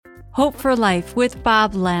Hope for Life with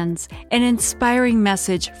Bob Lenz, an inspiring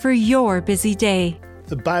message for your busy day.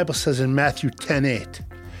 The Bible says in Matthew 10:8,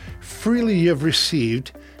 freely you have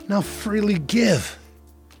received, now freely give.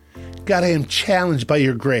 God, I am challenged by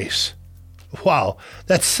your grace. Wow,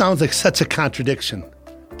 that sounds like such a contradiction,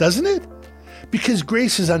 doesn't it? Because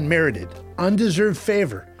grace is unmerited, undeserved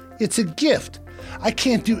favor. It's a gift. I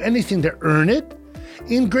can't do anything to earn it.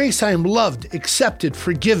 In grace, I am loved, accepted,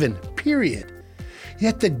 forgiven, period.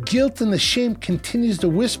 Yet the guilt and the shame continues to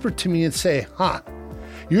whisper to me and say,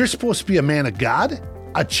 you're supposed to be a man of God?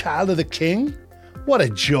 A child of the King? What a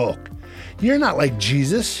joke. You're not like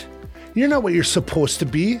Jesus. You're not what you're supposed to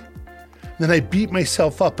be. Then I beat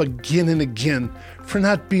myself up again and again for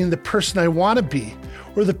not being the person I want to be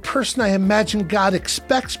or the person I imagine God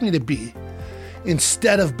expects me to be,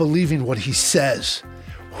 instead of believing what he says,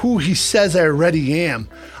 who he says I already am.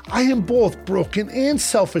 I am both broken and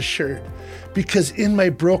self-assured, because in my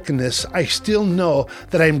brokenness, I still know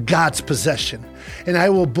that I am God's possession, and I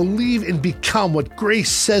will believe and become what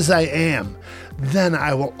grace says I am. Then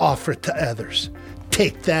I will offer it to others.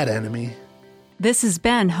 Take that, enemy. This has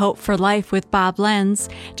been Hope for Life with Bob Lenz.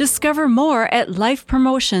 Discover more at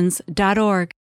lifepromotions.org.